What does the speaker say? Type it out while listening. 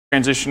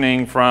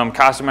transitioning from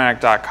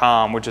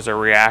Casamatic.com, which is a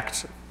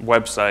React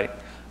website,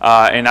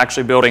 and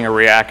actually building a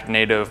React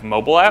native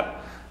mobile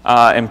app.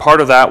 And part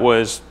of that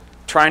was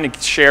trying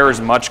to share as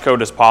much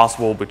code as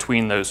possible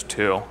between those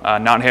two,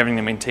 not having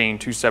to maintain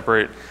two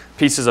separate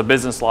pieces of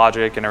business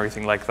logic and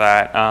everything like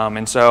that.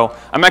 And so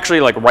I'm actually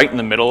like right in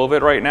the middle of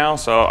it right now.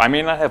 So I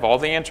may not have all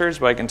the answers,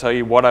 but I can tell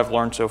you what I've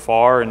learned so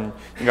far. And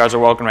you guys are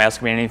welcome to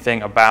ask me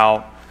anything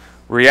about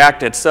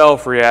React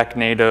itself, React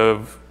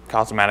Native,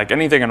 Casamatic,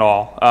 anything at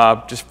all.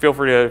 Just feel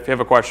free to, if you have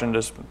a question,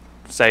 just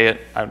say it.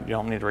 You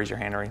don't need to raise your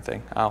hand or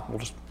anything. We'll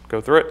just go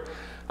through it.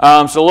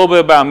 So a little bit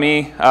about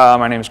me.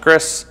 My name is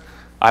Chris.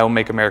 I will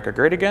make America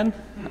great again.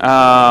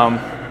 I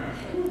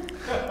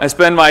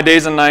spend my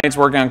days and nights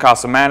working on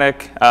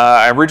Casamatic.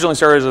 I originally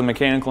started as a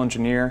mechanical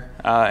engineer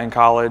in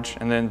college,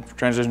 and then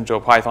transitioned to a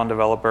Python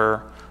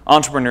developer,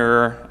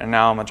 entrepreneur, and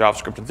now I'm a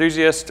JavaScript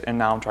enthusiast, and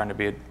now I'm trying to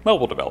be a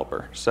mobile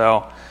developer.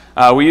 So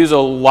we use a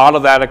lot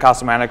of that at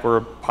Casamatic. We're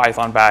a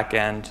Python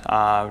backend,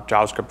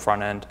 JavaScript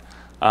front end,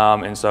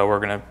 and so we're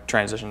going to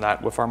transition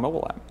that with our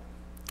mobile app.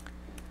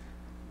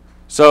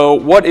 So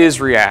what is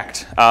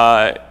React?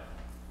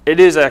 It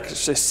is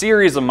a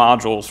series of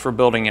modules for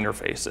building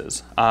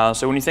interfaces.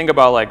 So when you think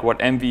about like what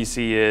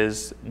MVC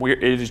is,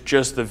 it is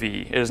just the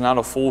V. It is not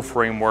a full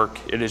framework.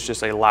 It is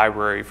just a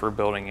library for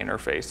building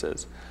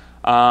interfaces.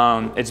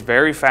 It's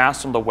very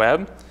fast on the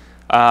web,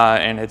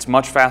 and it's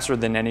much faster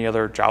than any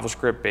other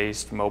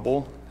JavaScript-based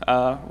mobile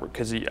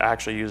because it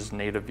actually uses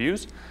native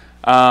views.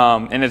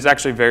 And it's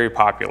actually very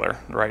popular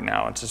right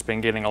now. It's just been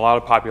getting a lot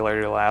of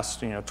popularity the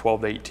last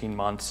 12 to 18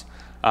 months.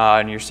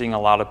 And you're seeing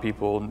a lot of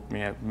people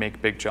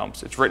make big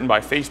jumps. It's written by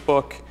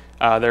Facebook.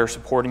 They're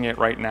supporting it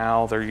right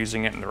now. They're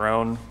using it in their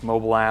own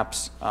mobile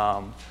apps.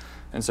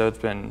 And so it's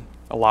been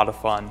a lot of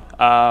fun.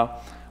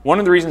 One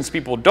of the reasons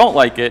people don't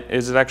like it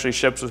is it actually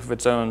ships with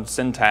its own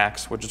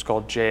syntax, which is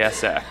called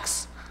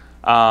JSX.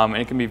 And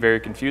it can be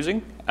very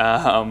confusing.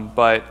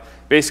 But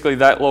basically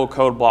that little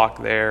code block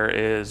there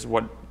is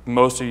what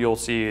most of you'll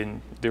see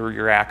in the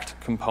React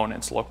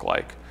components look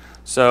like.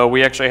 So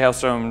we actually have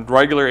some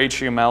regular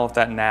HTML with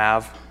that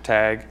nav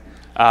tag,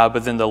 but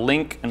then the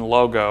link and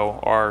logo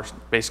are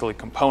basically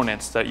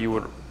components that you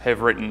would have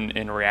written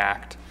in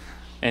React.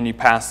 And you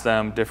pass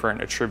them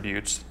different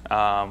attributes,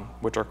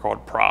 which are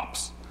called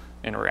props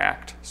in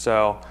React.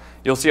 So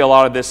you'll see a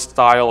lot of this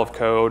style of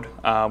code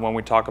when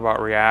we talk about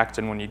React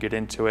and when you get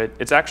into it.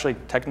 It's actually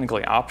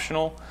technically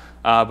optional,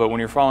 but when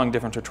you're following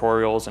different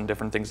tutorials and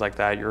different things like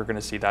that, you're going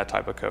to see that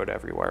type of code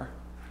everywhere.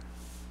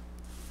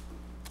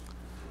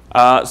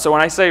 So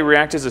when I say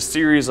React is a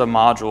series of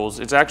modules,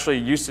 it's actually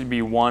used to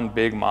be one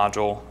big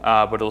module,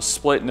 but it'll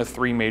split into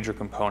three major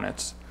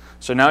components.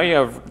 So now you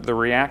have the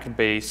React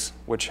base,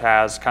 which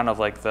has kind of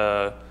like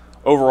the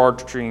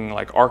overarching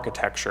like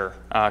architecture,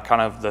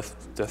 kind of the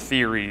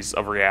theories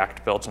of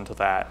React built into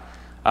that.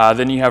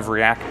 Then you have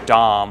React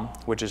DOM,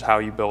 which is how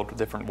you build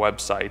different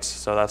websites.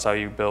 So that's how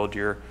you build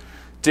your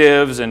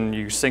divs and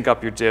you sync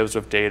up your divs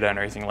with data and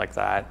everything like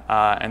that.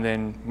 And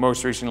then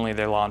most recently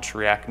they launched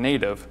React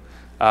Native,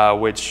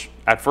 which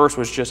at first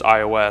was just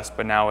iOS,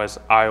 but now is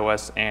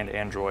iOS and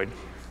Android,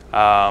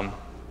 and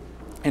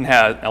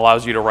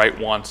allows you to write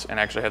once and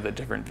actually have the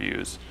different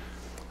views.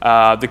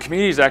 The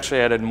community's actually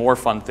added more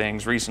fun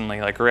things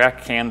recently, like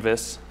React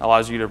Canvas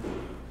allows you to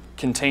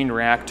contain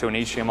React to an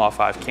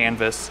HTML5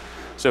 canvas.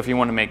 So if you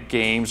want to make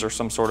games or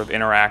some sort of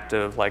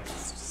interactive, like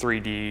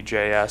 3D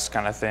JS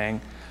kind of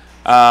thing.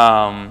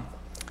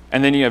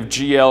 And then you have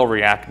GL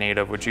React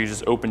Native, which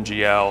uses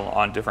OpenGL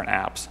on different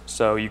apps.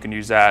 So you can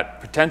use that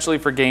potentially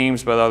for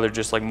games, but other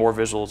just like more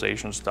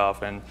visualization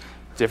stuff and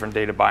different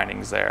data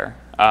bindings there.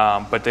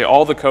 But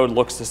all the code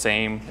looks the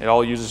same. It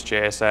all uses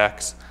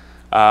JSX,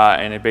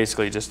 and it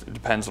basically just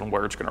depends on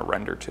where it's going to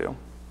render to.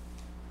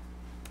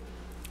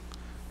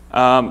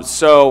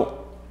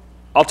 So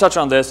I'll touch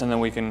on this, and then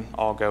we can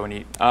all go and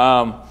eat.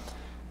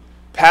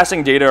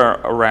 Passing data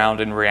around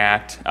in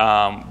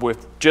React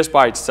with just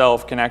by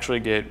itself can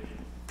actually get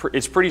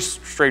it's pretty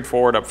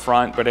straightforward up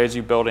front, but as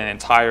you build an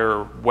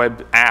entire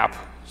web app,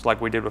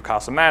 like we did with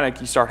Casamatic,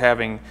 you start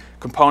having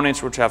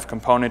components which have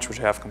components which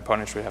have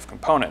components which have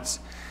components.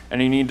 And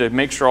you need to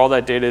make sure all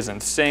that data is in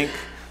sync.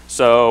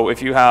 So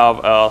if you have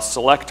a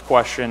select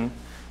question,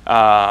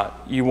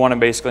 you want to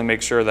basically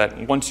make sure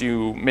that once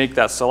you make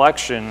that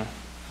selection,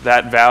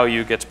 that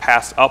value gets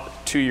passed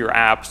up to your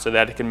app so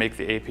that it can make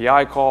the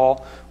API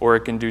call or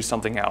it can do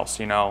something else,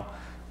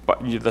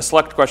 But the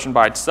select question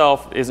by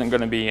itself isn't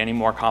going to be any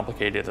more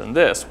complicated than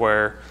this,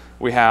 where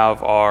we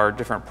have our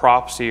different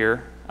props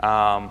here.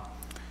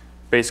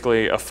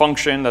 Basically a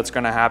function that's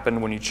going to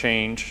happen when you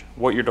change,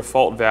 what your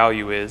default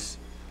value is,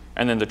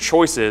 and then the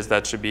choices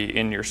that should be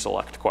in your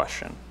select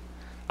question.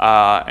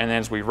 And then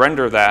as we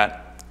render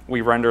that,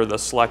 we render the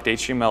select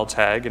HTML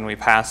tag and we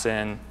pass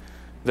in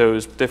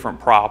those different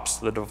props,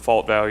 the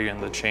default value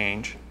and the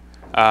change.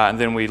 And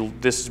then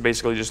this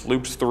basically just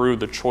loops through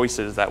the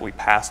choices that we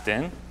passed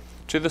in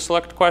to the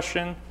select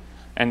question,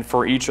 and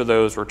for each of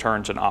those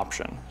returns an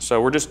option.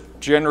 So we're just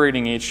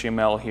generating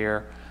HTML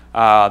here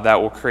that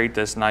will create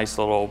this nice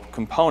little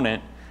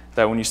component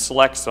that when you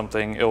select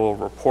something, it will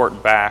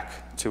report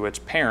back to its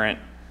parent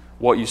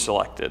what you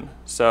selected.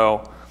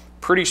 So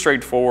pretty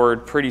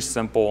straightforward, pretty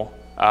simple.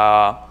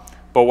 But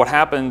what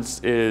happens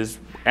is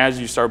as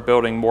you start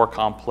building more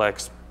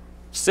complex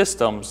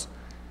systems,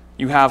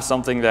 you have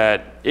something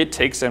that it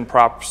takes in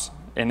props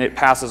and it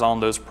passes on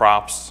those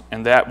props,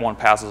 and that one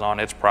passes on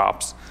its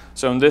props.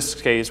 So in this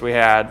case we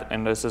had,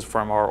 and this is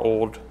from our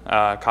old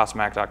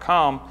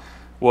Casamatic.com,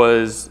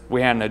 was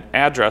we had an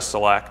address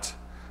select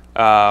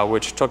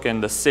which took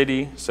in the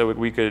city, so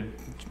we could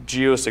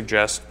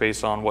geo-suggest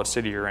based on what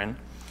city you're in,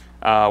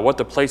 what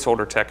the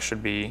placeholder text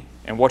should be,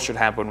 and what should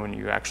happen when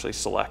you actually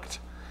select.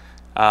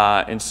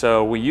 And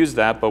so we used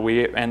that, but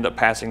we end up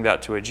passing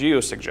that to a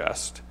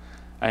geo-suggest,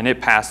 and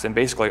it passed in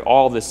basically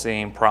all the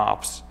same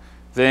props.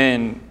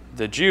 Then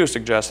the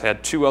geo-suggest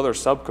had two other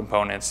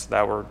subcomponents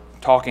that were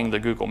talking to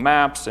Google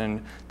Maps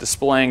and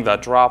displaying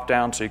that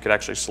drop-down so you could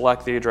actually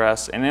select the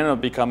address, and it ended up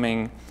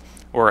becoming,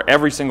 or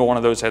every single one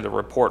of those had to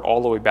report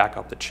all the way back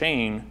up the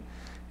chain.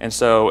 And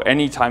so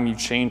anytime you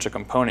change a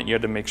component, you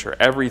had to make sure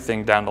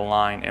everything down the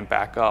line and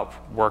back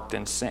up worked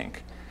in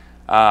sync.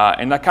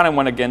 And that kind of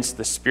went against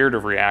the spirit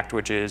of React,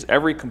 which is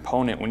every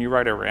component, when you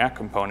write a React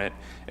component,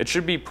 it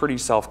should be pretty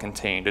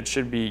self-contained. It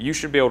should be, you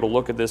should be able to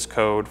look at this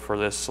code for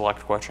this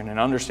select question and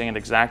understand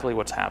exactly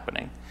what's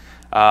happening.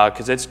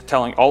 Because it's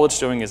telling, all it's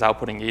doing is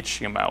outputting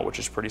HTML, which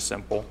is pretty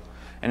simple.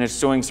 And it's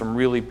doing some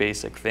really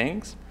basic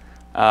things.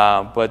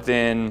 But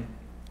then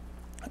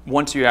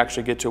once you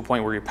actually get to a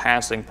point where you're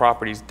passing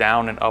properties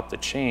down and up the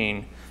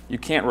chain, you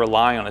can't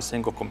rely on a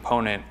single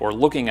component or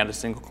looking at a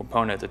single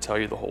component to tell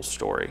you the whole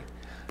story.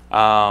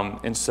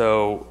 And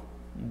so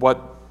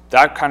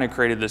that kind of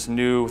created this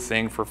new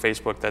thing for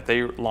Facebook, that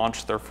they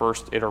launched their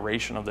first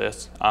iteration of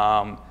this,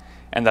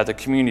 and that the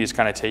community has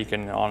kind of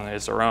taken on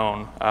as their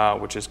own,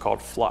 which is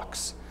called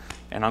Flux.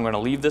 And I'm going to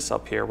leave this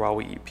up here while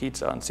we eat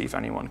pizza and see if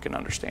anyone can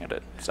understand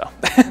it. So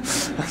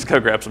let's go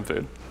grab some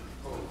food.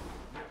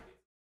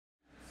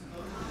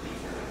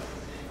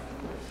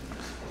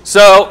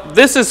 So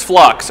this is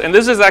Flux, and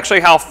this is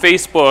actually how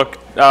Facebook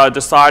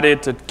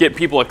decided to get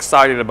people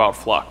excited about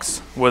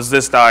Flux, was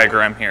this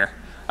diagram here.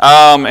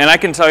 And I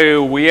can tell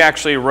you, we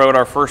actually wrote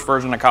our first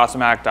version of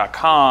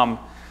Casamatic.com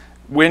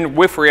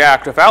with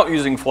React without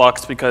using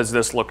Flux because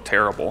this looked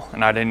terrible,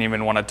 and I didn't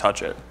even want to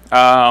touch it.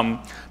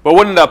 But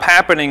what ended up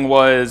happening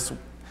was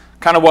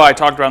kind of what I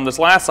talked about on this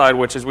last slide,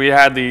 which is we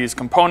had these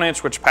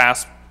components which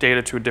passed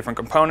data to different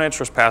components,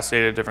 which passed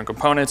data to different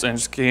components, and it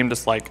just became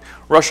this like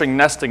Russian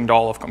nesting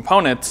doll of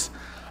components,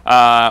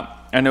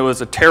 and it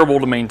was terrible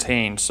to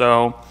maintain.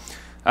 So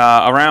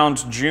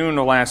around June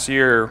of last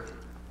year,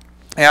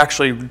 I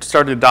actually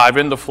started to dive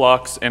into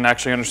Flux and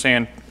actually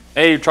understand,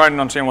 A, trying to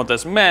understand what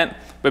this meant,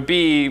 but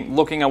B,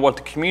 looking at what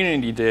the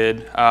community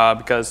did,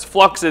 because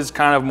Flux is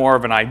kind of more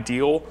of an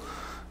ideal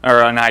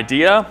or an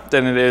idea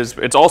than it is.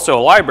 It's also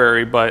a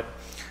library, but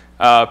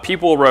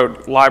people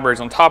wrote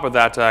libraries on top of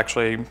that to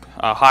actually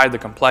hide the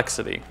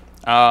complexity.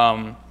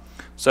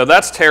 So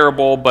that's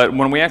terrible, but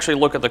when we actually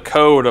look at the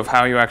code of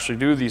how you actually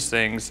do these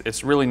things,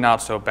 it's really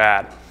not so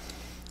bad.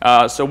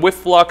 So with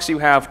Flux, you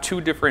have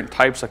two different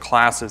types of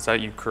classes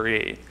that you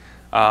create.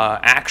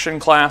 Action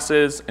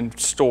classes and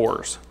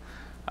stores.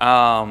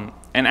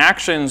 And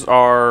actions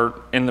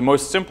are, in the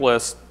most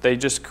simplest, they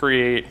just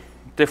create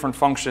different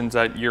functions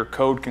that your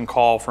code can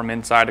call from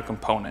inside a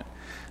component.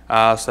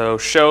 So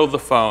show the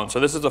phone. So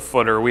this is a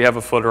footer. We have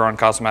a footer on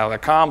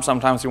Casamatic.com.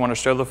 Sometimes we want to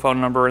show the phone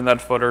number in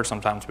that footer.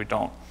 Sometimes we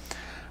don't.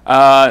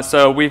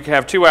 So we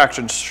have two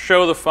actions,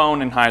 show the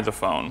phone and hide the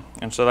phone.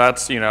 And so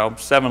that's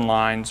 7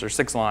 lines or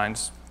 6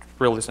 lines,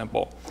 really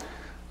simple.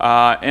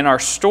 In our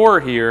store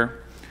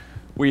here,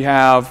 we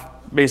have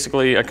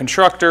basically a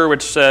constructor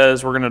which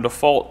says we're going to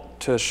default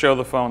to show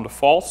the phone to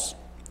false,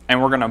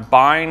 and we're going to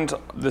bind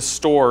the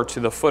store to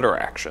the footer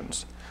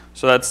actions.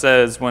 So that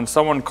says when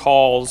someone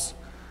calls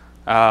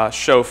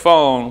show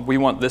phone, we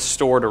want this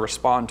store to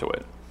respond to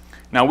it.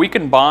 Now we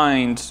can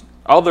bind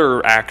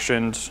other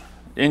actions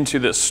into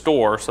this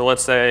store. So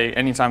let's say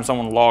anytime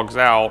someone logs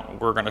out,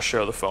 we're going to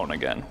show the phone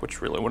again,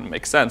 which really wouldn't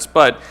make sense.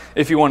 But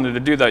if you wanted to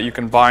do that, you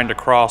can bind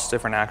across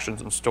different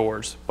actions and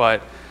stores.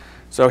 But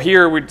so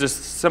here we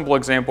just simple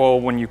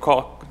example, when you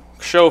call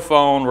show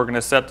phone, we're going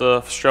to set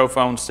the show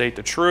phone state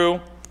to true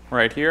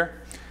right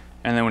here.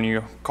 And then when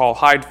you call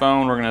hide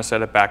phone, we're going to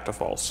set it back to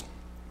false.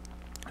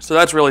 So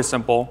that's really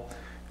simple.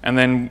 And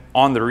then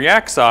on the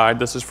React side,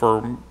 this is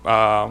for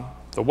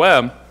the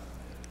web,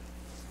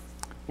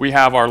 we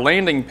have our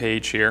landing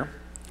page here,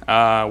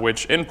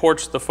 which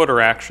imports the footer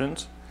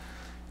actions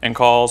and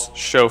calls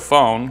show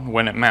phone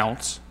when it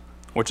mounts,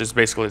 which is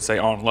basically to say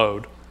on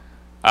load.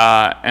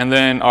 And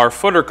then our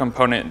footer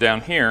component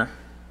down here,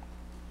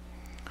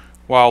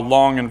 while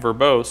long and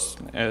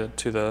verbose,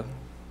 to the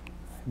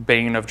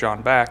bane of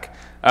John Back,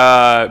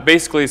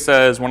 basically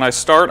says when I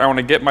start, I want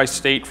to get my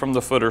state from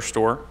the footer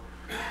store.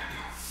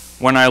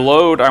 When I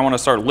load, I want to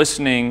start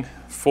listening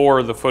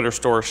for the footer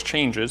store's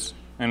changes.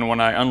 And when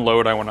I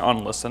unload, I want to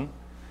unlisten.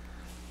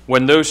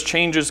 When those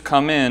changes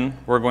come in,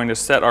 we're going to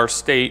set our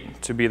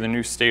state to be the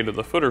new state of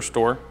the footer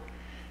store.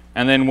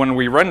 And then when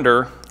we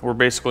render, we're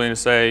basically going to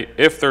say,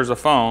 if there's a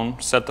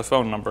phone, set the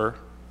phone number,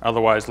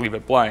 otherwise leave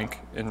it blank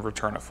and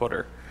return a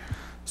footer.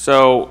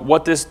 So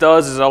what this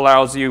does is it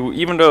allows you,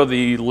 even though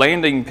the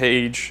landing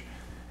page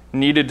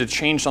needed to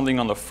change something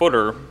on the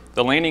footer,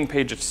 the landing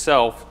page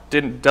itself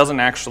doesn't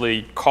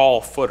actually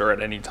call footer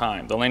at any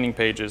time. The landing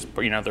page is,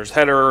 there's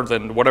header,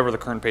 then whatever the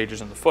current page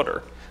is in the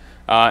footer.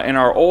 In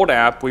our old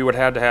app, we would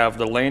have to have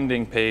the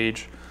landing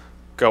page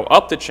go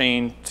up the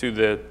chain to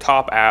the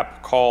top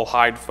app, call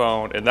hide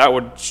phone, and that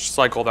would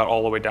cycle that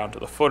all the way down to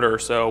the footer.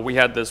 So we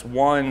had this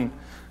one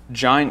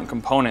giant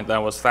component that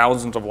was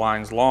thousands of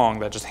lines long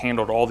that just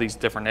handled all these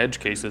different edge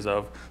cases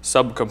of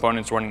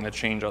subcomponents running to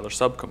change other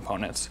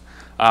subcomponents.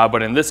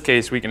 But in this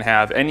case, we can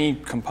have any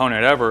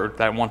component ever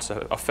that wants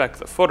to affect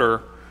the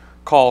footer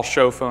call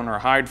show phone or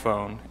hide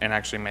phone and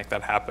actually make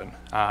that happen.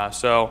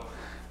 So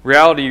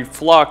reality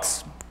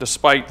flux,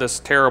 despite this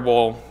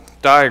terrible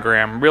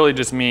diagram, really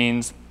just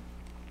means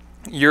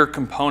your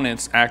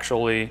components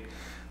actually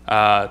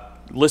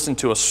listen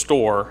to a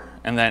store,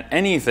 and then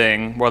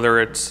anything, whether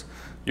it's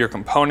your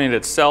component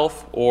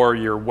itself or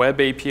your web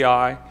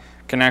API,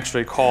 can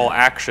actually call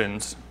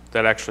actions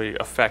that actually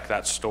affect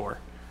that store.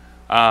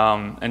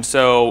 And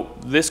so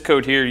this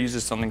code here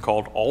uses something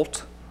called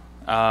alt,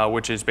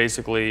 which is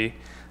basically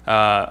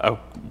a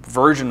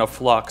version of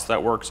Flux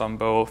that works on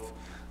both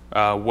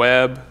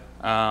web,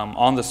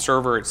 on the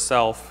server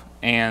itself,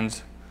 and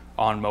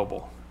on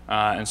mobile.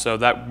 And so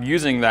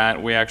using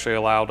that, we actually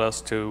allowed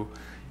us to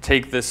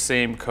take this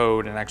same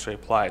code and actually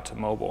apply it to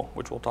mobile,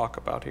 which we'll talk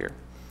about here.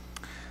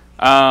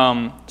 So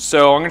I'm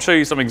going to show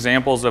you some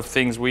examples of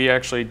things we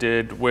actually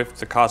did with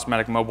the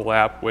Casamatic mobile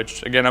app,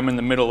 which again, I'm in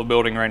the middle of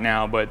building right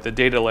now, but the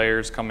data layer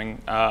is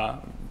coming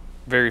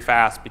very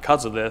fast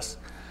because of this.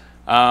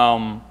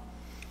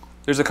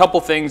 There's a couple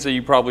things that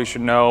you probably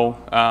should know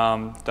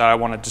that I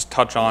want to just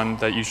touch on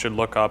that you should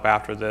look up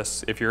after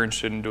this if you're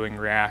interested in doing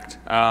React.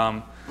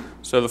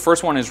 So the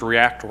first one is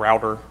React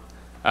Router.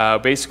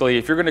 Basically,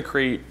 if you're going to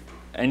create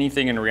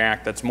anything in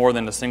React that's more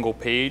than a single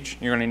page,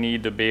 you're going to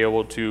need to be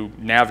able to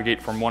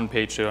navigate from one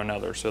page to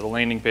another, so the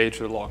landing page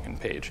to the login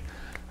page.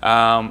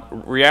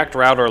 React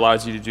Router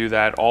allows you to do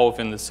that all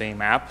within the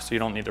same app, so you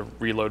don't need to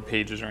reload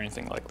pages or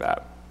anything like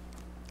that.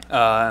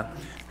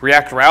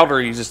 React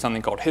Router uses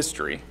something called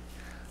history.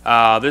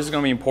 This is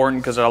going to be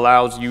important because it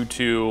allows you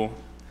to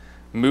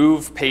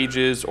move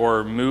pages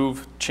or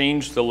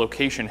change the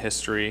location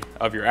history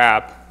of your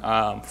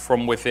app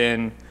from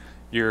within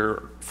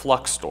your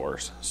Flux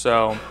stores.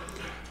 So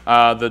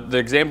the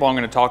example I'm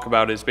going to talk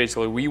about is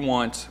basically we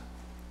want,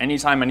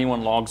 anytime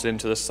anyone logs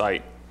into the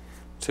site,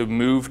 to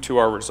move to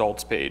our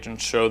results page and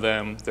show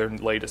them their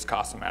latest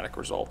Casamatic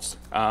results.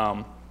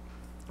 And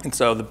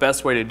so the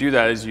best way to do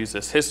that is use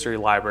this history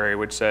library,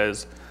 which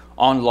says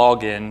on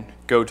login,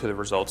 go to the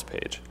results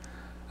page.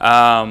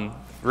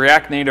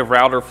 React Native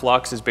Router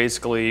Flux is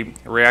basically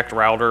React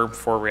Router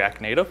for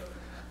React Native.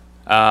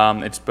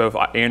 It's both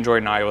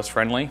Android and iOS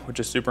friendly, which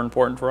is super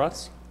important for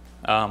us.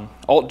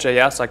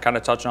 Alt.js I kind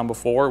of touched on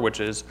before, which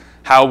is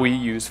how we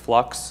use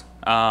Flux.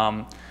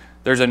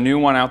 There's a new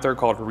one out there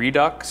called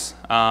Redux,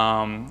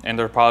 and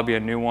there'll probably be a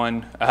new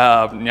one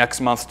next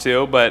month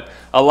too, but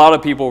a lot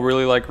of people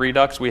really like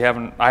Redux. I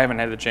haven't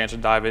had the chance to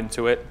dive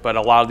into it, but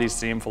a lot of these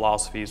same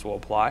philosophies will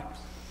apply.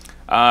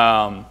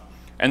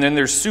 And then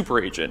there's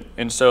Super Agent,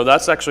 and so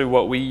that's actually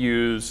what we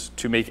use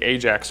to make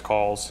AJAX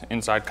calls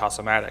inside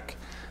Casamatic.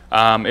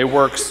 It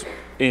works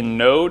in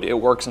Node, it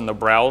works in the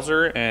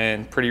browser,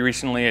 and pretty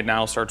recently it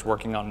now starts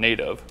working on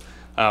native,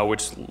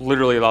 which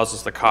literally allows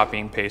us to copy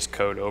and paste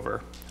code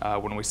over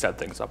when we set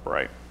things up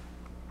right.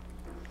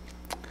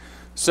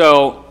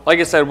 So, like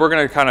I said, we're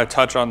going to kind of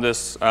touch on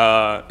this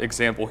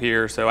example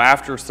here. So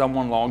after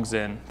someone logs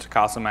in to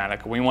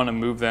Casamatic, we want to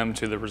move them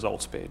to the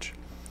results page.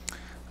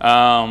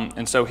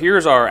 And so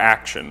here's our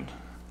action.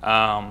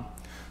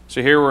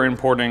 So here we're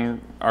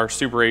importing our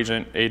super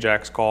agent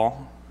AJAX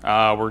call.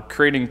 We're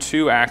creating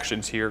two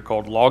actions here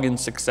called login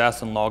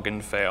success and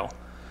login fail.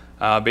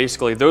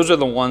 Basically, those are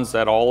the ones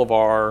that all of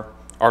our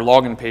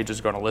login page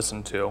is going to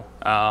listen to.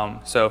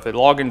 So if the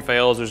login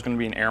fails, there's going to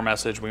be an error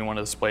message. We want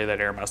to display that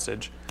error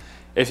message.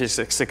 If it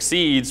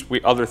succeeds,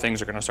 other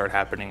things are going to start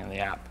happening in the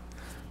app.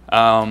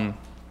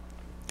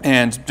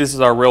 And this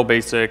is our real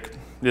basic,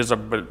 this is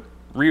a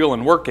real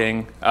and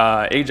working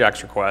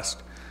AJAX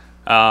request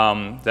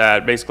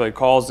that basically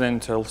calls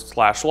into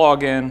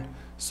 /login,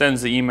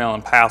 sends the email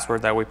and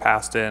password that we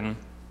passed in,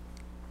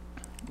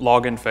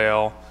 login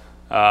fail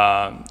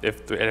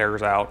if it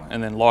errors out,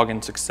 and then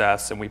login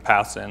success, and we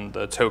pass in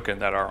the token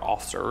that our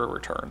auth server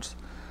returns.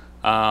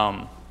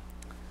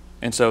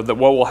 And so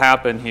what will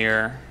happen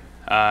here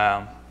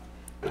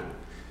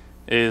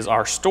is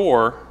our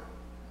store,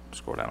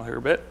 scroll down here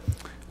a bit,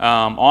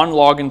 on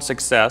login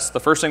success, the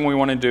first thing we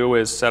want to do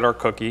is set our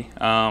cookie,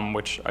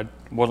 which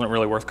wasn't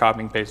really worth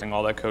copying and pasting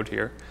all that code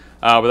here,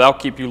 but that'll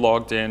keep you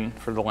logged in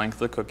for the length of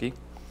the cookie.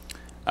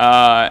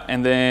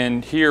 And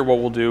then here what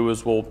we'll do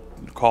is we'll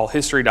call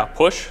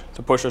history.push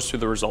to push us to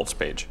the results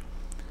page.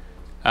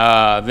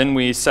 Then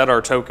we set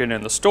our token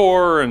in the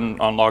store, and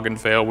on login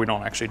fail, we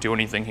don't actually do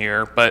anything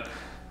here. But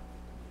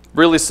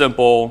really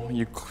simple,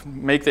 you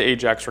make the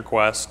AJAX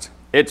request,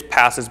 it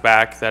passes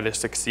back that it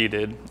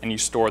succeeded, and you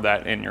store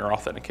that in your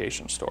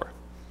authentication store.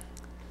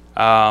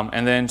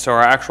 And then, so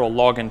our actual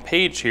login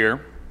page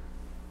here,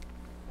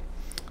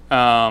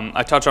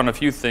 I touch on a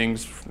few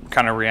things,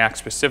 kind of React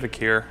specific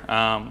here.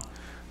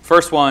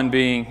 First one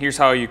being, here's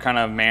how you kind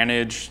of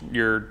manage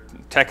your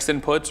text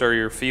inputs or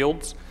your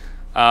fields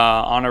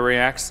on a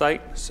React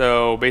site.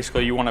 So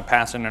basically you want to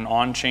pass in an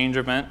on-change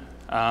event.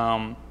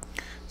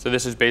 So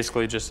this is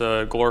basically just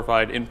a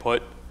glorified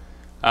input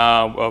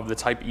of the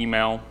type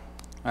email,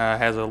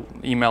 has an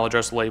email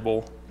address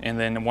label, and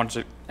then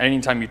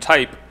anytime you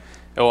type,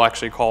 it will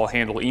actually call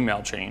handle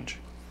email change,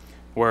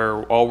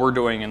 where all we're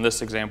doing in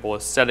this example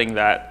is setting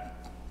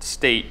that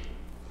state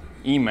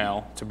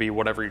email to be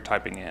whatever you're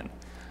typing in.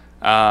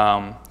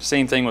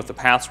 Same thing with the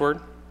password.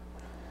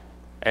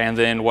 And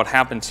then what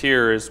happens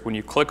here is when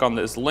you click on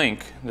this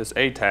link, this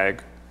A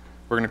tag,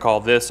 we're going to call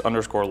this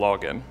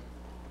 _login,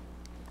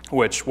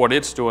 which what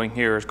it's doing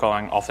here is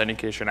calling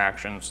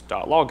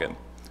authenticationactions.login.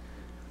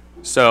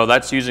 So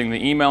that's using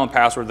the email and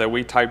password that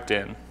we typed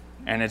in,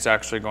 and it's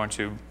actually going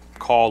to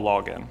call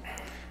login.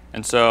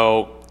 And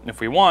so if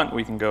we want,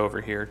 we can go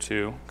over here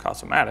to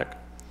Casamatic.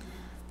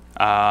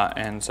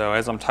 And so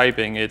as I'm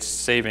typing, it's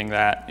saving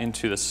that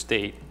into the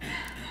state,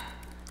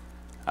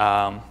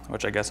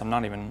 which I guess I'm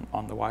not even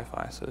on the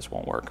Wi-Fi, so this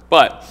won't work.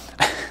 But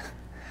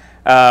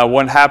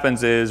what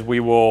happens is we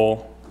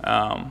will,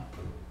 yeah,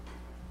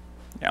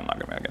 I'm not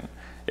gonna make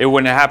it.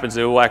 When it happens,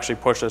 it will actually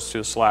push us to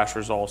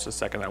 /results the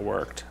second that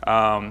worked.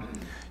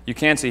 You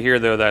can see here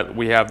though that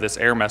we have this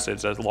error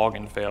message that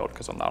login failed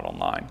because I'm not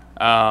online.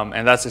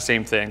 And that's the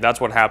same thing. That's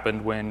what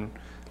happened when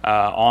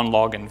on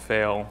login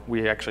fail,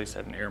 we actually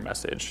sent an error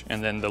message,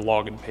 and then the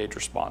login page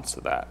responds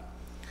to that.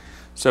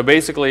 So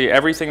basically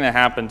everything that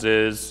happens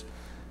is,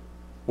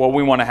 what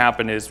we want to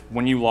happen is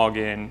when you log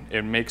in,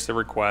 it makes the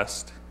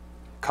request,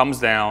 comes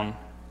down,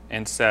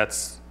 and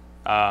sets,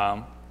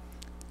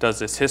 does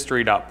this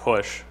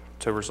history.push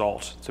to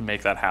result to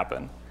make that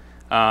happen.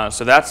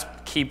 So that's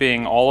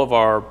keeping all of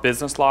our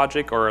business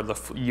logic or the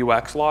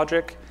UX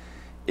logic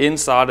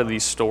inside of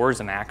these stores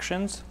and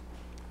actions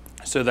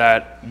so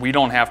that we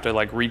don't have to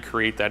like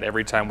recreate that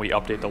every time we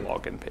update the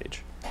login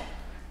page.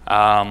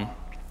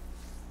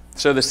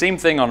 So the same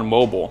thing on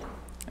mobile.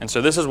 And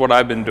so this is what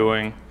I've been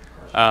doing.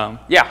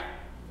 Yeah.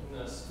 In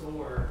the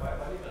store, why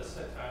do you have a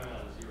set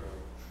timeout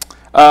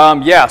of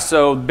 0? Yeah,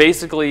 so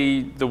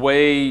basically the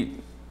way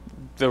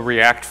the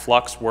React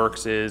Flux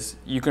works is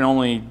you can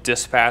only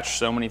dispatch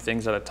so many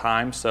things at a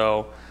time.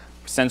 So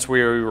since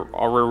we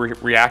are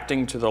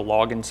reacting to the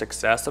login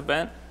success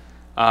event,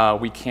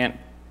 we can't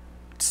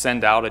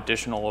send out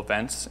additional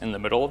events in the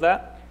middle of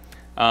that.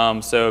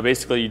 So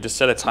basically you just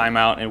set a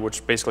timeout,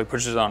 which basically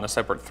pushes it on a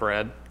separate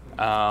thread.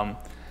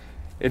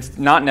 It's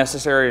not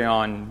necessary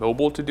on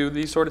mobile to do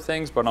these sort of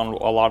things, but on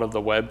a lot of the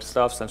web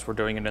stuff, since we're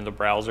doing it in the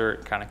browser,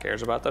 it kind of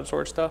cares about that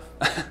sort of stuff.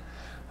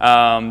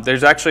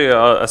 There's actually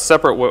a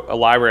separate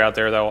library out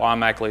there that will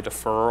automatically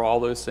defer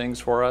all those things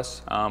for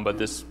us, but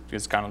this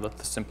is kind of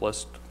the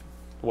simplest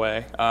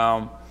way.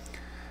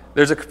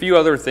 There's a few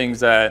other things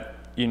that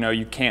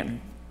you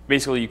can't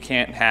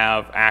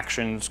have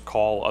actions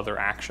call other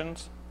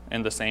actions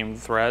in the same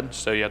thread,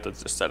 so you have to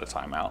just set a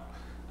timeout.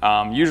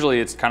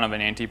 Usually it's kind of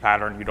an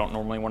anti-pattern. You don't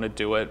normally want to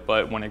do it,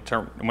 but when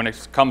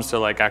it comes to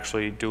like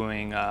actually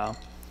doing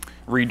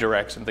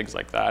redirects and things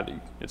like that,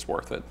 it's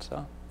worth it.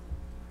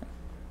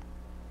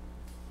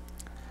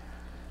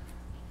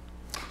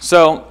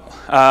 So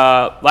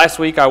last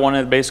week I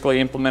wanted to basically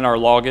implement our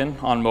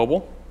login on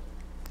mobile.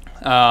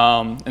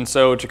 And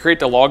so to create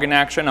the login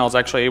action, I was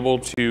actually able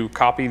to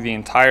copy the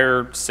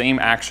entire same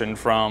action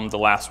from the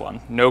last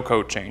one. No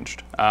code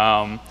changed.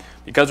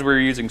 Because we were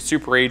using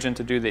Super Agent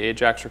to do the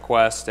AJAX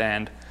request,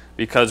 and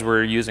because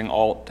we're using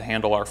alt to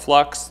handle our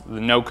Flux,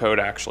 the no code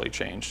actually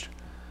changed.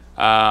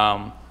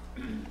 And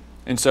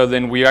so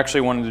then we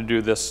actually wanted to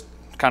do this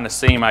kind of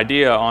same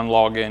idea on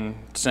login,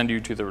 send you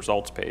to the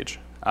results page.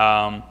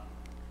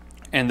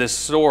 And this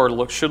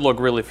store should look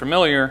really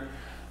familiar.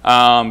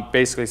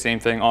 Basically same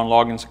thing on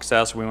login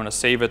success. We want to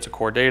save it to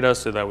core data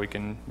so that we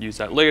can use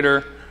that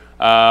later.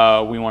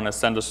 We want to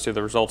send us to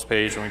the results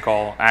page, and we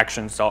call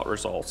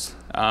actions.results.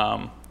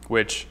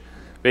 Which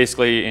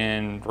basically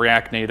in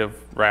React Native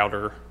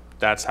router,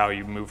 that's how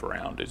you move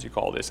around, is you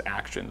call this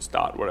actions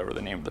dot whatever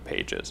the name of the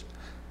page is.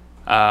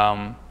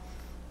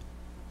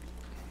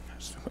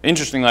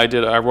 Interestingly,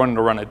 I wanted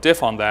to run a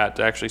diff on that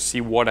to actually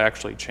see what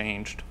actually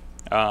changed.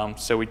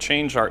 So we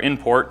changed our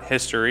import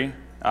history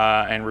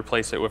and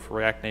replaced it with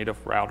React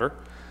Native router.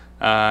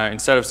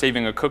 Instead of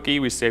saving a cookie,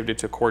 we saved it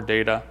to core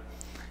data.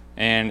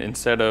 And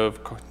instead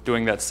of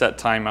doing that set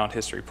timeout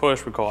history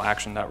push, we call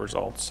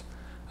action.results.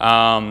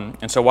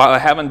 And so while I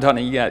haven't done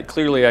it yet,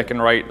 clearly I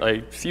can write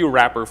a few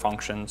wrapper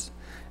functions,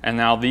 and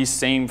now these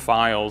same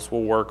files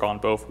will work on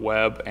both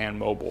web and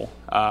mobile,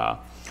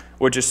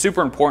 which is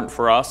super important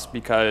for us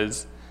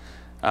because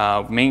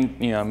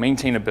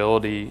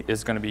Maintainability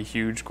is going to be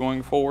huge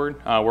going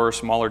forward. We're a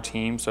smaller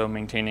team, so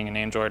maintaining an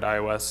Android,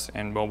 iOS,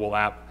 and mobile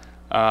app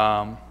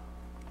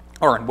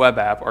or a web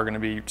app are going to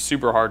be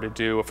super hard to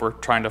do if we're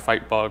trying to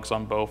fight bugs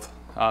on both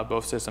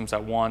systems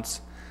at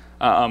once.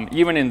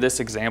 Even in this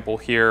example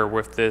here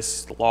with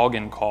this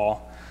login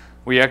call,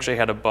 we actually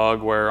had a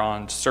bug where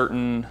on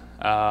certain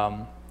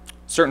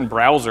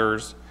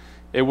browsers,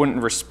 it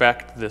wouldn't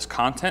respect this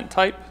content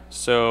type,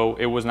 so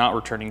it was not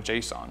returning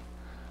JSON.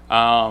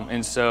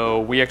 And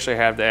so we actually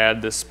had to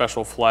add this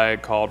special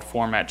flag called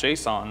format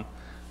JSON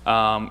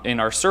in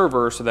our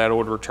server so that it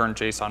would return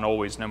JSON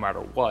always, no matter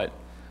what.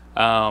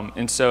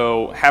 And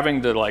so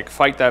having to like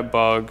fight that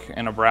bug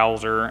in a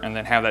browser and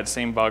then have that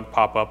same bug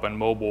pop up on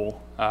mobile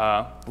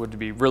would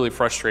be really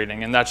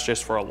frustrating, and that's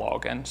just for a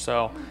login.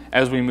 So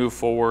as we move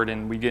forward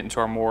and we get into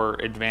our more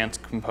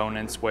advanced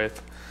components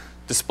with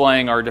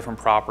displaying our different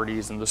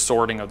properties and the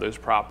sorting of those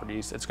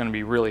properties, it's going to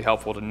be really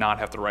helpful to not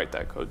have to write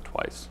that code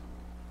twice.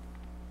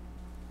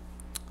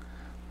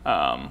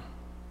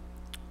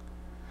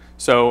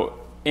 So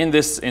in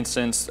this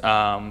instance,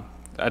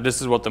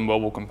 this is what the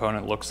mobile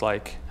component looks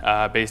like.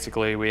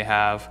 Basically, we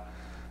have,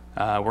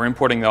 we're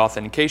importing the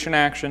authentication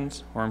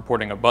actions, we're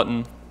importing a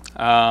button,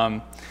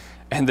 and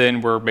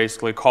then we're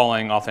basically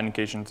calling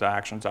authentication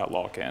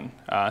actions.login.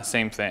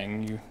 Same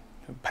thing, you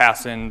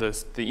pass in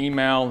the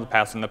email,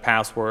 pass in the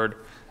password,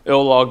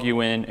 it'll log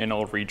you in, and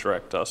it'll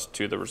redirect us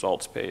to the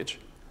results page.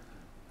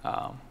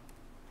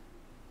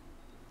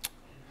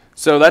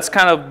 So that's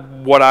kind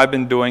of what I've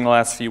been doing the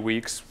last few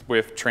weeks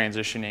with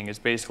transitioning, is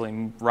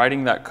basically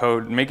writing that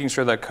code, making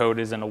sure that code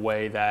is in a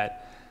way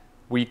that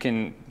we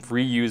can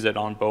reuse it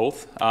on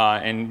both,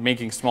 and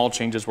making small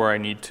changes where I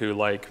need to,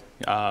 like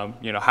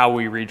how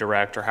we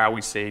redirect or how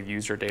we save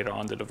user data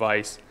on the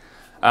device.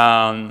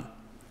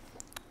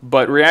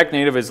 But React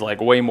Native is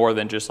like way more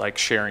than just like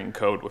sharing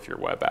code with your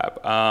web app.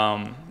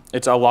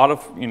 It's a lot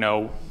of,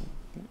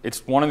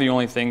 it's one of the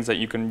only things that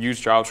you can use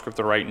JavaScript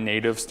to write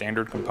native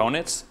standard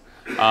components.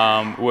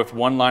 With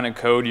one line of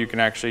code, you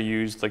can actually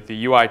use like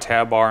the UI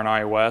tab bar on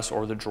iOS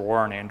or the drawer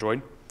on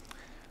Android.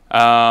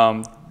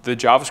 The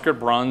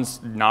JavaScript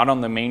runs not on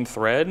the main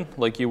thread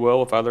like you will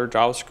with other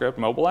JavaScript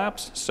mobile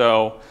apps.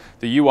 So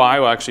the UI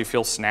will actually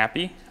feel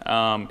snappy.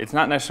 It's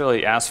not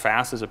necessarily as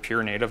fast as a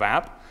pure native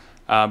app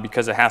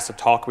because it has to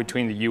talk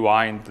between the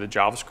UI and the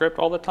JavaScript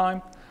all the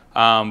time.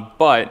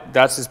 But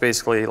that's just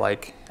basically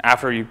like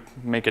after you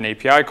make an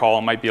API call,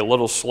 it might be a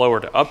little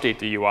slower to update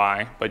the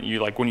UI, but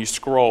when you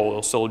scroll,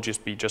 it'll still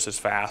just be just as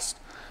fast.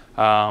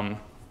 And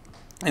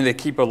they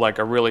keep a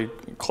really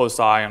close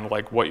eye on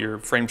like what your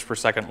frames per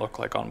second look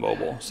like on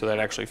mobile, so that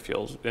it actually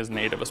feels as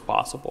native as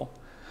possible.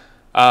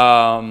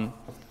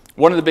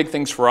 One of the big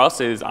things for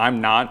us is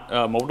I'm not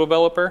a mobile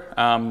developer,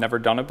 never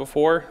done it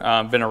before,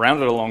 been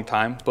around it a long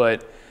time,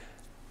 but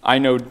I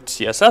know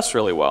CSS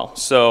really well.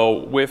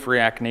 So with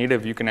React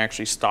Native, you can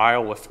actually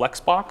style with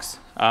Flexbox,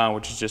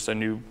 which is just a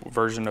new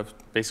version of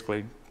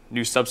basically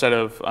new subset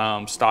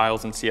of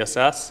styles in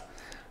CSS.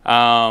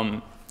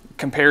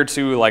 Compared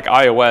to like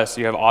iOS,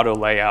 you have auto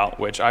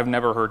layout, which I've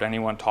never heard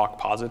anyone talk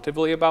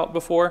positively about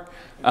before.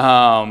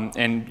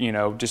 And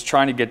just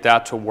trying to get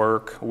that to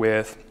work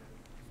with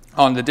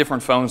on the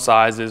different phone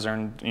sizes or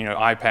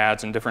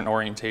iPads and different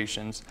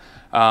orientations.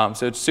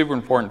 So it's super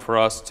important for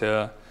us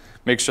to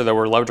make sure that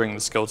we're leveraging the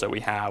skills that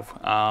we have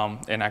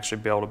and actually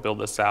be able to build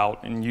this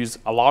out and use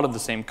a lot of the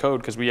same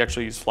code, because we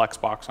actually use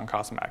Flexbox on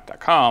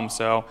Casamatic.com.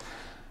 So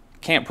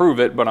can't prove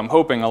it, but I'm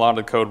hoping a lot of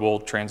the code will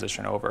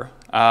transition over.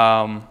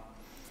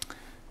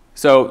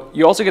 So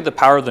you also get the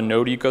power of the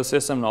Node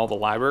ecosystem and all the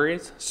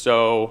libraries.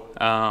 So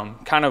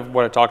kind of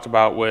what I talked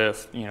about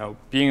with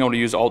being able to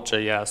use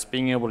Alt.js,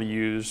 being able to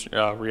use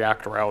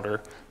React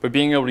Router, but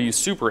being able to use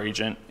Super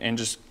Agent and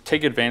just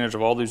take advantage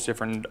of all these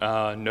different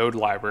Node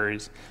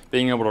libraries,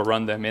 being able to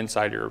run them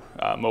inside your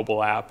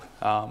mobile app.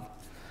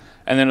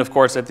 And then of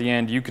course at the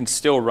end you can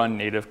still run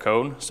native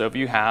code. So if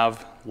you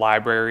have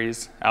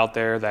libraries out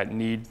there that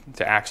need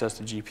to access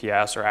the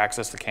GPS or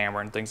access the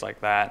camera and things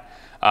like that,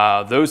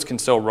 those can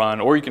still run,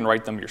 or you can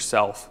write them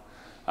yourself.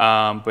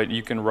 But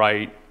you can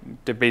write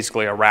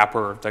basically a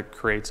wrapper that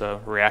creates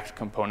a React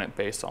component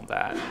based on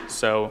that.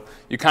 So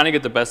you kind of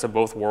get the best of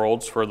both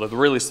worlds. For the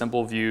really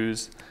simple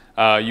views,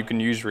 you can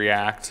use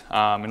React,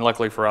 and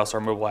luckily for us, our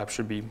mobile app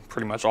should be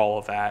pretty much all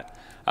of that.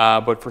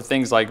 But for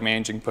things like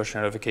managing push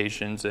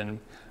notifications, and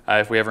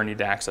if we ever need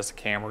to access a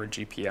camera or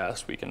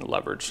GPS, we can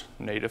leverage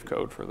native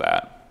code for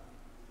that.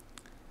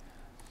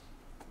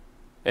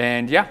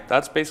 And yeah,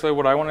 that's basically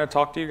what I wanted to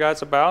talk to you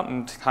guys about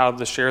and how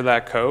to share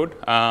that code.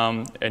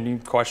 Any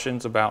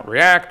questions about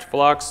React,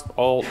 Flux,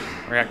 Alt,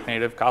 React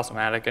Native,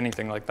 Casamatic,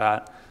 anything like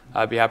that,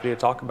 I'd be happy to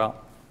talk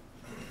about.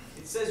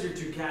 It says you're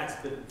two cats,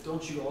 but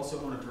don't you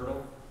also own a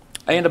turtle?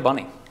 And a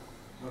bunny.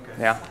 Okay.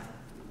 Yeah.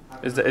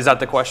 Is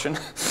that the question?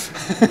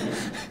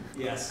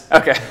 Yes.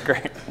 Okay,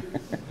 great.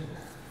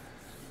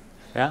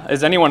 Yeah.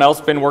 Has anyone else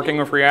been working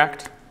with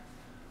React?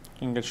 You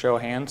can get show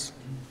of hands.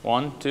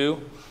 1,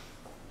 2.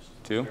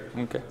 2?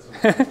 Okay.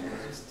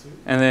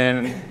 And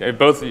then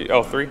both,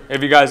 oh, 3.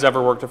 Have you guys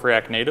ever worked with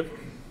React Native?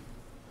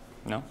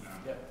 No?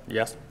 Yep.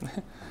 Yes.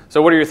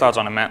 So what are your thoughts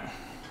on it, Matt?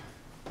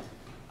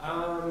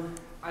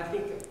 I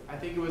think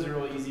it was a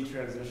really easy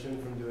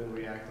transition from doing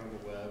React on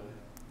the web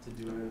to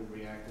doing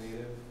React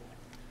Native.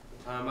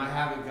 I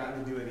haven't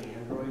gotten to do any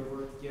Android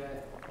work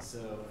yet,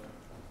 so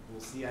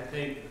we'll see. I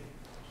think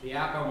the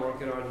app I'm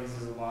working on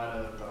uses a lot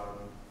of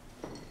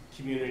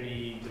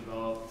community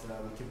developed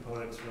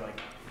components for like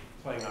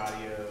playing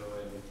audio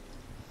and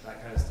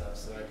that kind of stuff.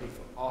 So I think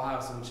I'll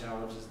have some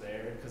challenges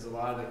there because a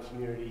lot of the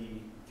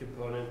community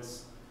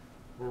components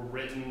were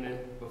written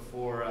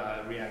before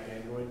React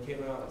Android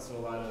came out. So a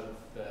lot of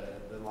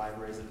the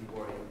libraries that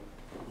people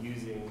are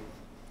using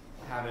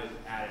haven't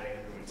added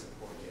Android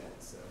support yet.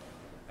 So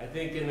I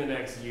think in the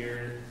next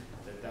year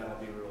that'll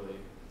be really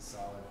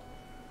solid.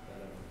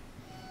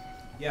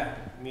 Yeah,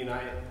 I mean,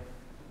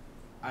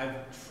 I've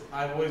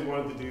always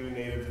wanted to do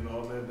native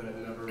development, but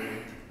I've never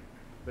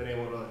been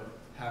able to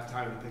have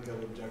time to pick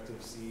up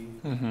Objective-C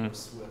or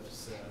Swift.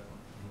 So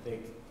I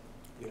think,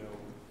 you know,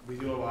 we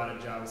do a lot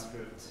of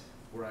JavaScript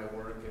where I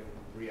work and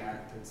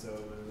React, and so it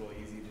was really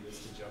easy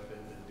to jump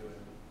into doing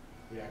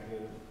React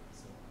Native.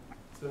 So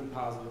it's been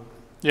positive.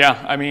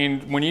 Yeah, I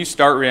mean, when you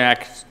start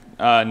React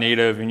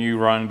Native and you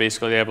run,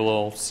 basically they have a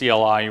little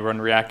CLI, you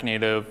run React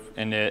Native,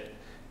 and it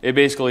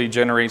basically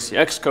generates the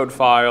Xcode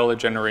file, it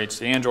generates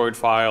the Android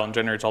file, and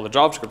generates all the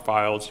JavaScript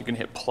files. You can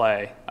hit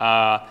play.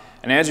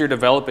 And as you're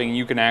developing,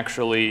 you can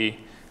actually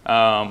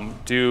I'll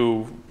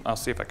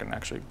see if I can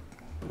actually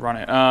run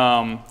it.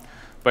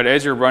 But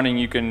as you're running,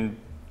 you can,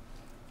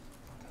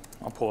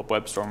 I'll pull up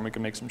WebStorm, we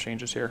can make some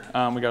changes here.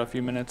 We got a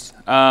few minutes.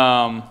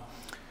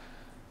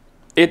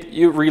 It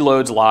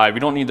reloads live, you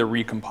don't need to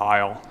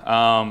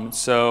recompile.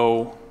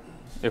 So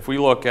if we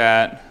look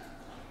at,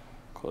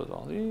 close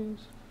all these.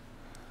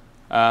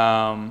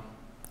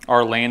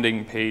 Our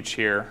landing page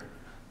here.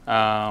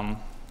 I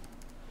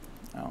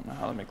don't know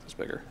how to make this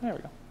bigger. There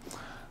we go.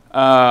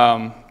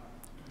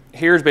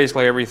 Here's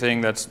basically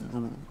everything that's,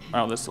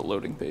 oh, this is a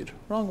loading page.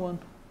 Wrong one.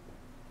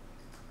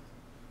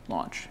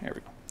 Launch, here we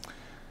go.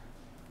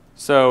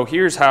 So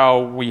here's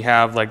how we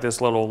have like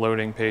this little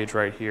loading page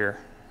right here.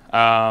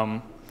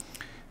 And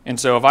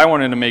so if I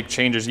wanted to make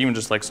changes, even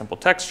just like simple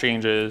text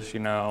changes, you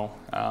know,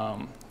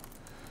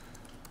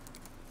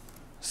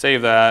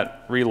 save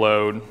that,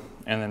 reload,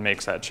 and then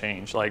makes that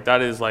change. Like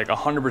that is like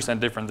 100%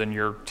 different than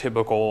your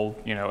typical,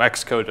 you know,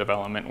 Xcode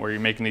development where you're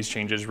making these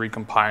changes,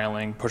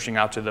 recompiling, pushing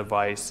out to the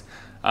device.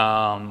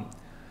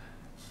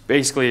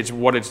 Basically,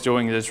 what it's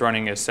doing is it's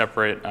running a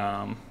separate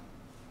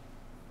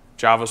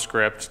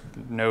JavaScript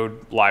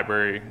node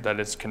library that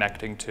it's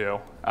connecting to.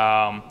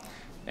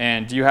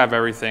 And you have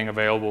everything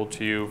available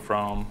to you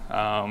from,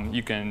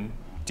 you can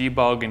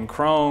debug in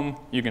Chrome,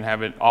 you can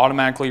have it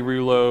automatically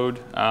reload,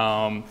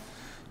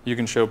 you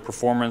can show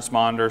performance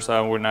monitor.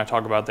 So when I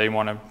talk about they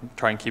want to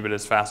try and keep it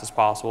as fast as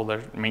possible,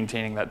 they're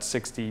maintaining that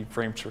 60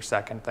 frames per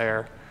second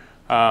there,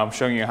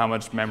 showing you how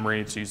much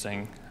memory it's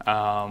using.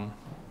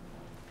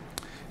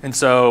 And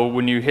so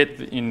when you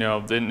hit, you know,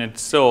 then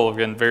it's still,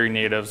 again, very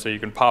native, so you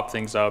can pop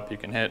things up, you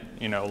can hit,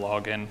 you know,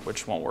 login,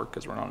 which won't work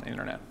because we're not on the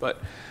internet.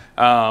 But,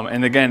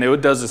 and again,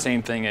 it does the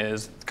same thing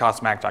as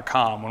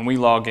Casamatic.com. When we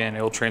log in,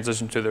 it'll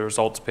transition to the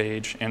results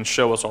page and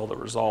show us all the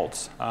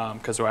results,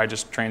 because I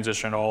just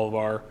transitioned all of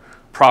our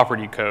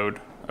property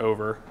code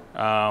over.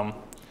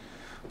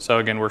 So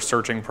again, we're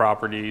searching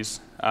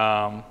properties,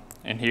 and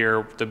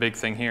here, the big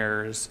thing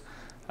here is,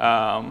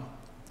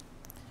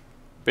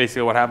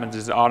 basically what happens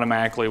is it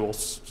automatically will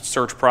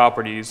search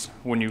properties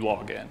when you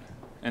log in.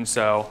 And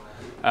so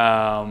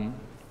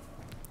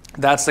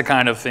that's the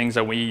kind of things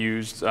that we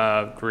use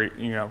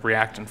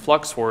React and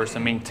Flux for, is to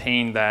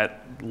maintain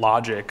that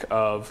logic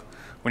of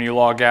when you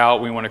log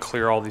out, we want to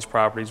clear all these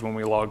properties. When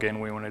we log in,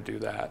 we want to do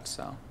that.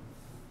 So.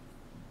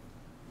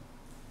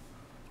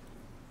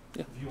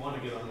 Yeah. If you want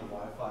to get on the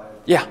Wi-Fi,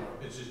 yeah.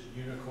 It's just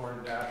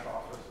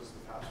unicorn-office is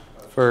the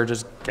password. For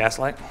just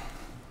Gaslight?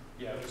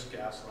 Yeah, just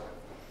Gaslight.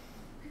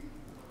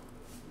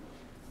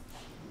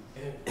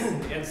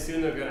 And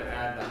soon they're going to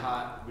add the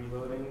hot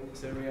reloading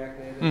to React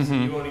Native, so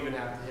you won't even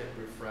have to hit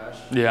refresh.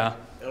 Yeah.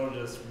 It'll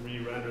just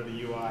re-render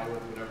the UI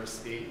with whatever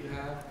state you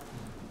have,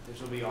 which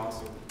will be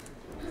awesome.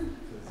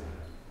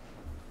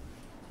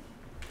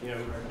 You know,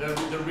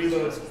 the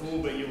reload's cool,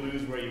 but you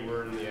lose where you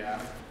were in the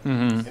app.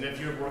 And if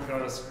you're working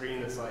on a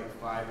screen that's like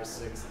 5 or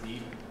 6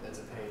 deep, that's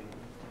a pain.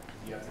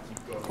 You have to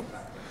keep going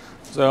back.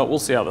 So we'll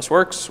see how this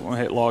works. We'll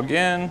hit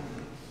login.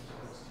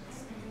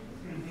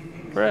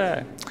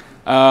 Hooray.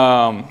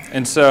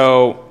 And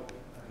so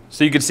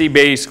you can see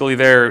basically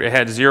there it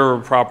had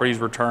 0 properties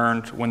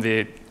returned. When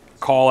the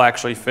call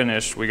actually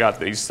finished, we got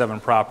these 7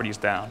 properties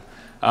down.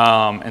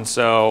 And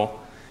so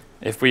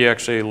if we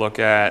actually look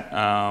at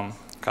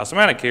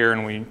Casamatic here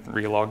and we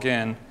re-log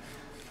in,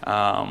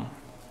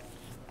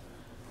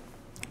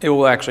 it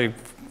will actually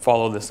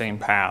follow the same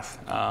path,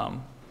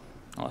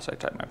 unless I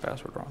type my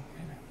password wrong.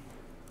 Maybe.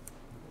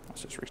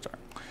 Let's just restart.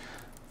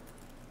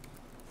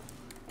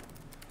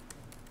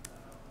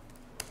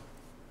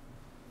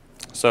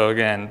 So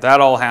again,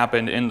 that all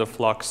happened in the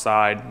Flux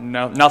side.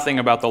 Nothing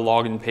about the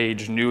login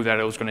page knew that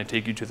it was going to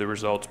take you to the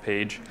results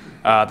page.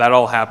 That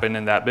all happened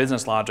in that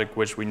business logic,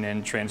 which we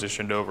then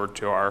transitioned over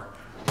to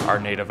our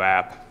native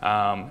app.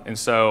 And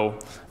so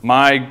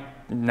my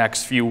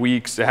next few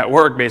weeks at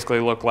work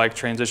basically look like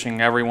transitioning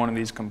every one of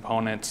these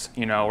components.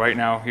 You know, right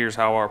now, here's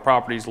how our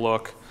properties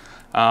look.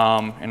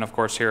 And of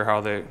course, here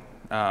how they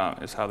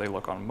is how they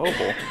look on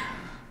mobile.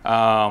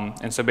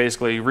 And so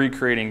basically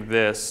recreating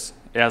this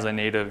as a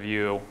native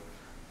view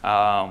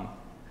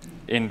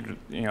in,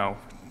 you know,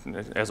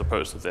 as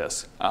opposed to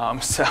this.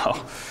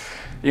 So,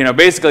 you know,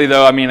 basically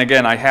though, I mean,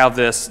 again, I have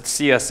this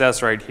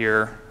CSS right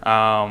here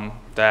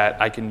that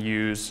I can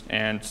use,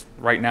 and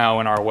right now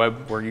in our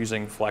web, we're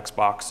using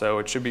Flexbox, so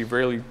it should be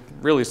really,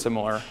 really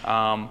similar.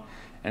 And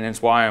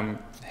it's why I'm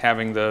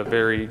having the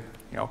very, you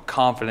know,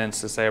 confidence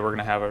to say we're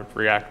gonna have a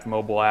React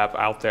mobile app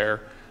out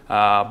there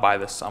by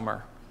this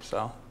summer.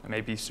 So it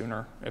may be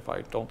sooner if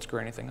I don't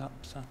screw anything up,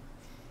 so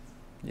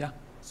yeah.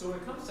 So when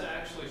it comes to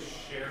actually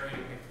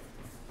sharing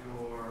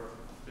your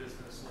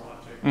business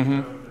logic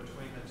Mm-hmm. code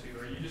between the two,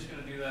 are you just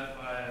going to do that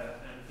via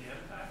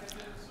NPM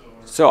packages?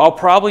 Or? So I'll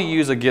probably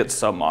use a Git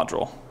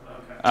submodule.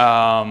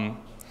 Okay.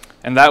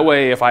 And that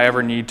way, if I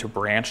ever need to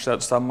branch that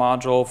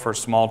submodule for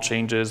small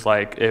changes,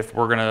 like if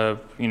we're gonna,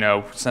 you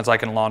know, since I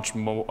can launch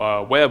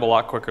web a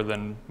lot quicker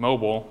than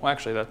mobile, well,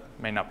 actually that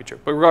may not be true,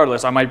 but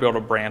regardless, I might be able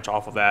to branch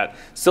off of that,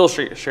 still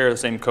share the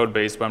same code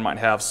base, but I might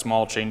have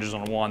small changes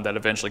on one that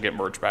eventually get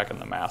merged back in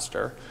the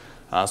master.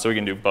 So we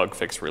can do bug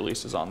fix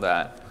releases on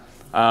that.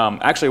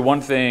 Actually,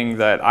 one thing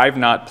that I've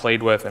not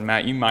played with, and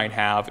Matt, you might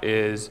have,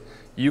 is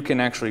you can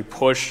actually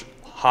push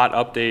hot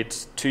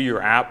updates to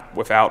your app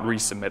without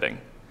resubmitting.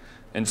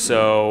 And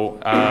so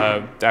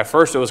at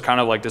first it was kind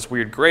of like this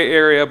weird gray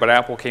area, but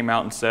Apple came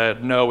out and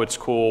said, no, it's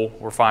cool,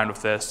 we're fine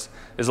with this.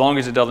 As long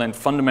as it doesn't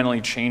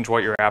fundamentally change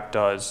what your app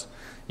does,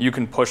 you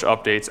can push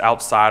updates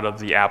outside of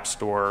the App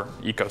Store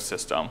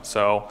ecosystem.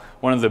 So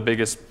one of the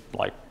biggest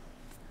like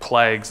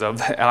plagues of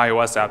the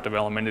iOS app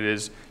development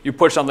is you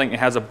push something, it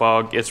has a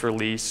bug, it's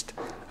released.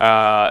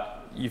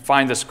 You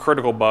find this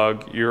critical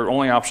bug, your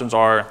only options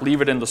are leave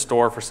it in the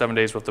store for 7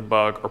 days with the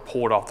bug or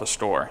pull it off the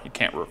store. You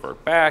can't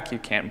revert back, you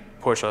can't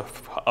push a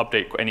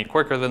update any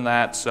quicker than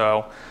that.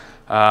 So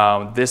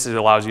this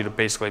allows you to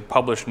basically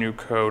publish new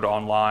code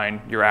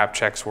online, your app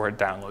checks where it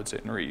downloads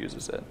it and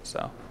reuses it.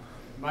 So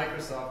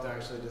Microsoft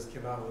actually just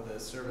came out with a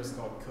service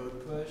called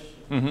Code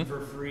Push for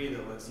free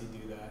that lets you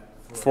do that.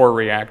 For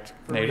React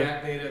Native?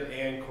 React Native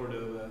and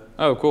Cordova.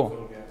 Oh,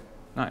 cool.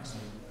 Nice.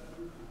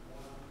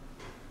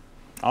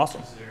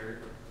 Awesome. Is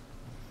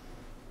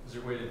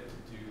there a way to do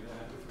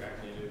that with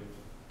React Native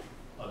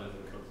other than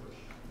Code Push?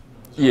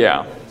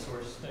 Yeah. Open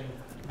source thing?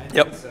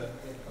 Yep.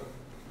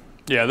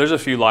 Yeah, there's a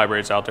few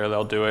libraries out there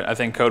that'll do it. I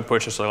think Code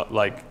Push just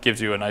like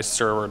gives you a nice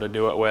server to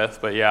do it with.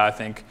 But yeah, I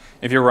think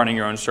if you're running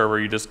your own server,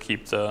 you just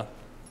keep the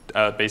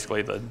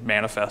basically the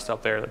manifest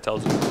up there that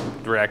tells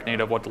React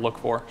Native what to look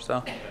for.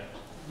 So. Yeah,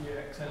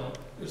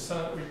 there's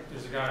a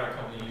guy in our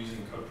company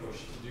using Code Push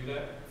to do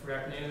that for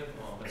React Native.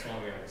 That's the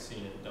only way I've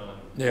seen it done.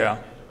 Yeah.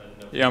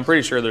 Yeah, I'm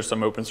pretty sure there's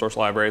some open source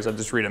libraries. I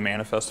just read a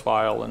manifest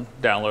file and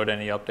download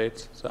any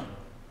updates. So.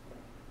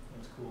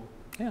 That's cool.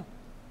 Yeah.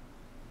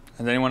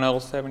 Does anyone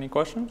else have any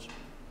questions?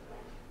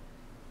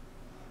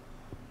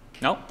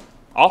 No?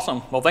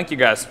 Awesome. Well, thank you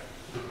guys.